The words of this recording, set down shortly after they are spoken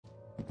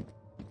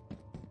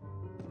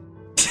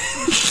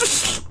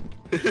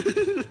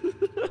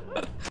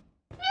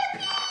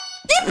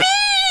Yippee!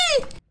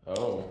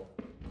 Oh.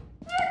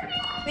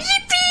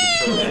 Yippee!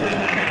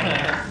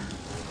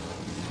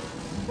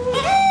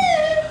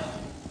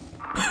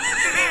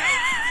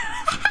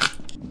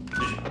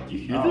 You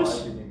hear this?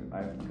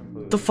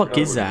 What the fuck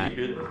is that?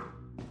 You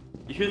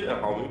hear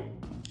that, homie?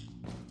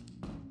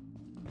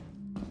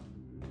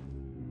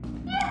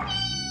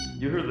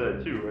 You heard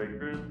that too, right,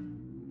 Chris?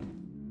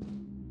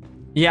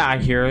 Yeah, I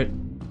hear it.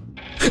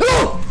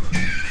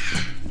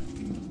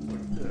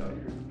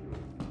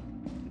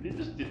 Did he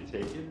just get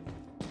taken?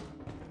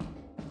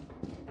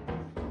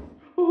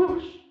 Oh,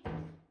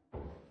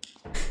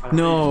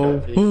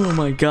 No. Oh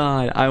my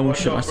god. I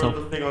almost shit myself.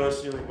 Watch out for the thing on the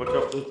ceiling. Watch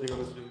out for the thing on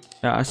the ceiling.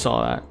 Yeah, I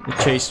saw that. It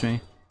chased me.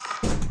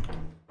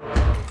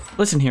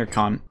 Listen here,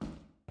 Con.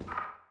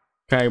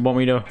 Okay, you want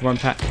me to run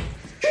past?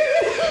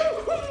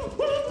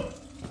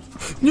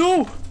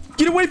 No!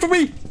 Get away from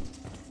me!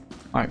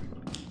 Alright.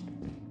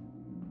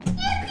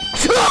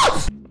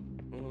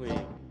 Only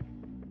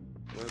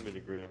 1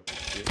 milligram.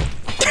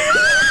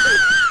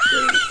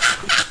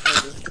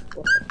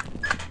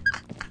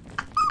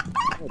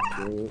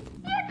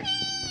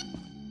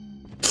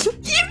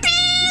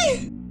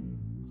 Yippee!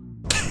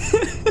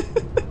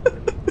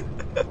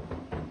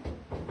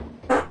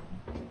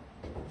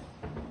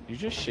 You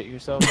just shit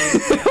yourself?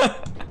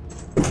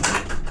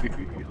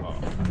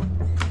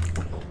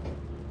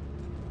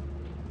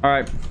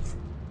 Alright.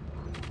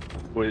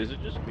 Wait, is it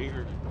just me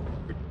or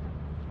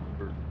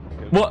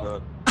What?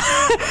 Not?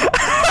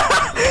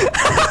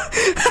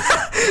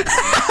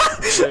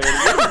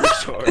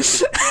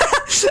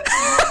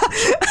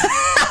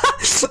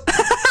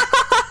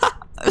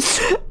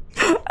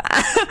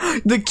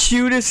 The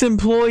cutest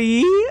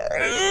employee?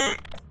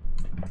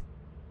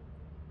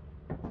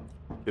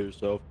 Kill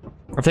yourself.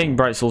 I think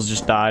Bright Souls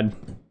just died.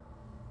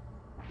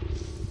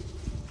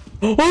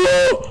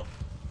 Oh!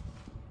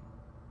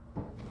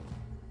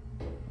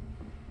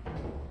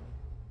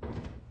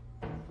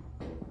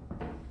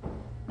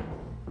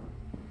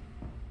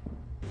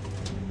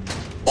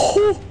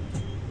 Oh!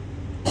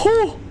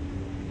 Oh!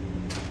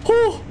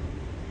 Oh!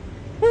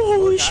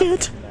 Holy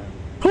shit!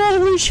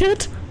 Holy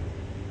shit!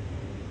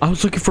 I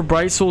was looking for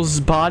Bright Souls'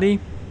 body.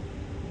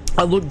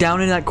 I looked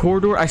down in that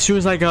corridor. As soon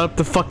as I got up,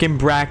 the fucking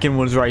Bracken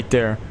was right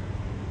there.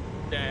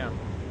 Damn.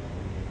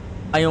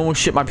 I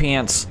almost shit my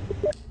pants.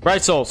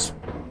 Bright Souls.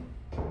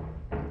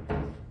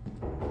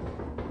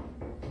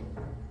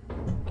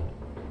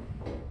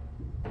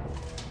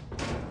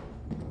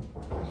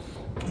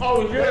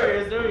 Oh, there he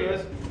is. There he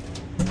is.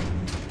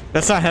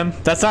 That's not him.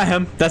 That's not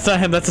him. That's not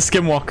him. That's a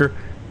skinwalker.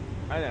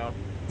 I know.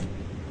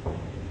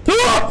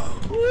 Ah!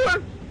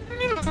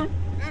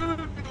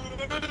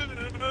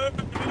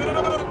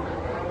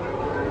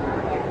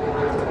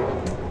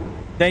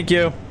 Thank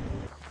you.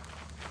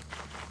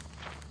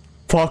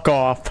 Fuck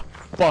off.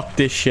 Fuck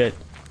this shit.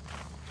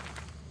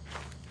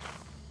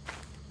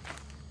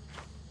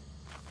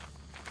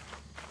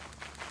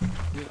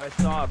 Dude, I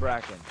saw a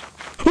Bracken.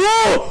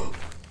 Oh!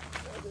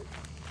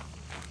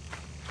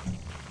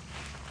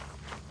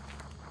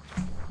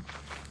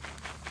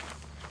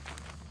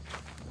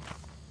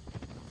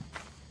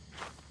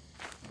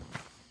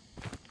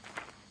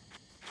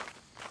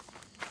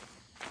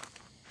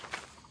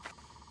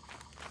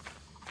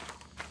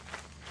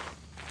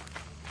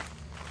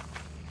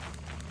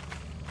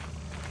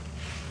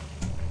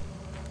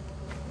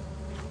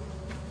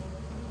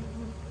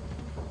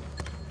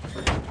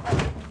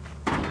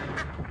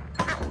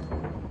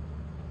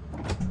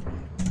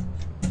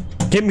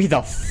 Get me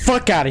the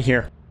fuck out of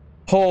here.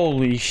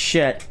 Holy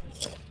shit.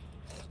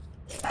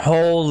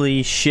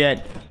 Holy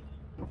shit.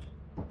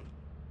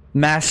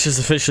 Mask is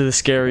officially the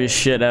scariest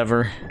shit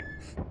ever.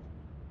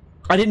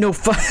 I didn't know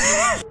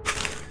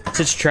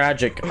It's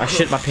tragic. I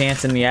shit my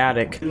pants in the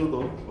attic. Get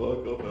the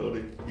fuck up out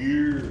of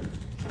here.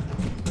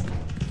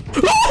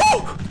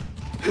 Oh!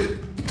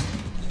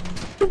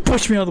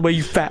 Push me out of the way,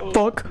 you fat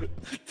fuck.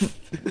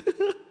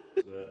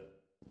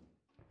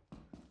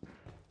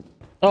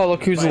 Oh,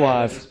 look who's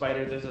alive. There's a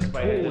spider, there's a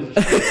spider, there's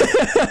a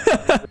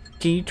spider.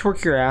 Can you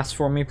twerk your ass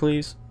for me,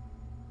 please?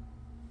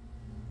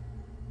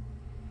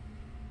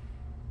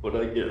 But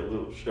I get a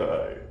little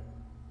shy.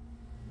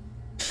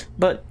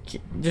 But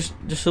just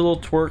a little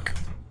twerk,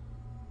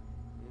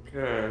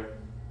 Okay.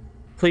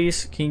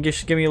 please. Can you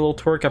just give me a little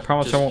twerk? I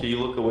promise I won't. Can you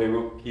look away?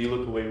 Can you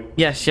look away?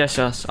 Yes, yes,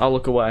 yes. I'll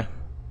look away.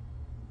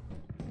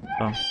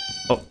 Oh.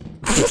 Oh.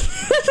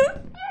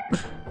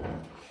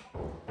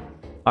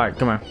 All right,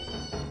 come here.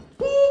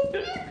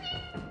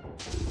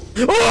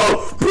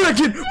 Oh!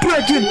 Bracken!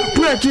 Bracken!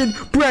 Bracken!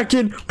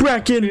 Bracken!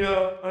 Bracken!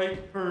 Yeah, I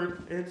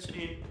heard and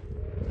seen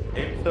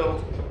and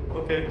felt.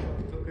 Okay.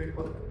 Okay.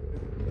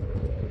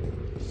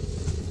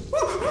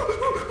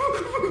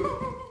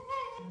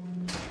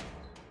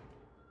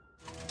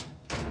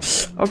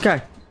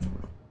 Okay.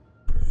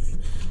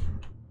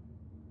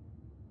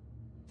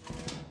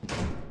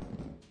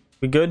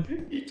 We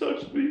good? He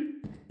touched me.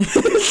 There's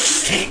a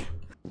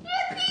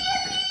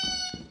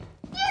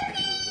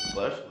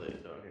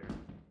flashlight down here.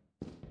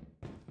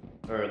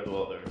 Or at the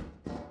wall there.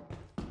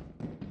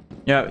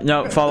 Yeah,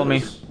 no, follow me.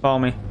 Follow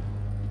me.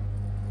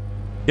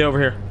 Get over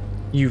here.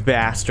 You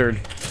bastard.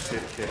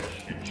 Shit.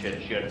 Take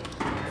it,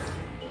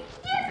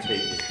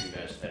 you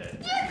guys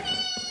head.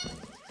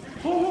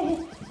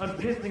 Oh, I'm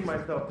pissing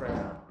myself right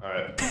now.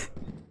 Alright.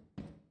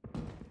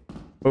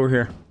 Over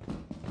here.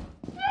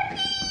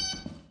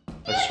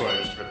 I swear I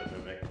just heard the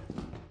mimic.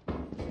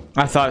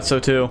 I thought so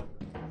too.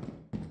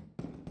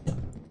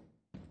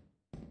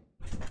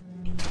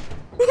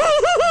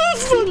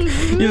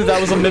 Either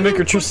that was a mimic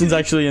or Tristan's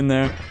actually in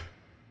there.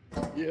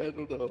 Yeah, I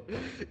don't know.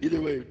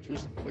 Either way,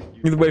 just fuck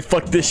you. Either way,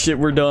 fuck this shit.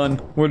 We're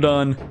done. We're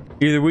done.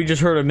 Either we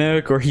just heard a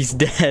mimic or he's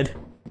dead.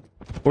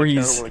 Or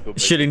he's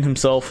shitting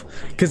himself.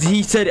 Because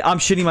he said, I'm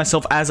shitting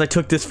myself as I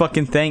took this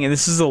fucking thing, and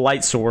this is a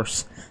light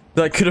source.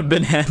 That could have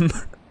been him.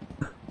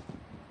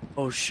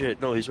 Oh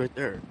shit, no, he's right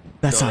there.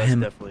 That's no, not him.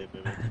 Definitely a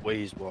mimic. Way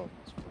he's walking.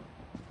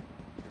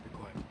 Be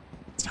quiet.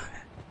 It's not him.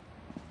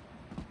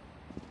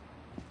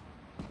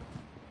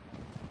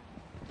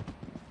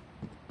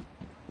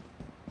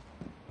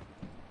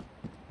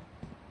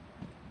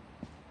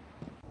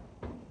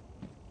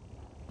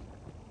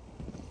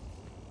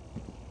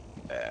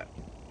 Yeah.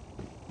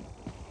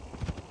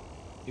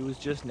 He was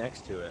just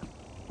next to it.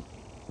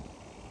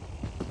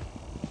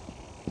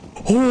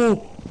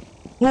 Oh!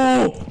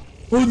 Oh!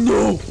 Oh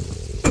no!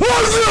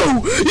 Oh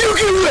no! You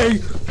get away!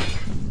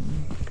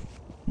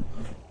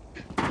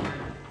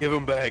 Give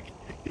him back.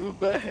 Give him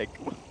back.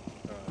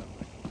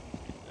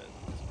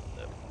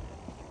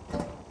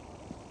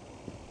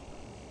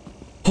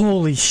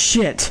 Holy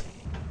shit!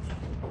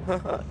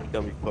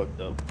 Got me fucked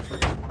up.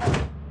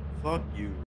 Fuck you.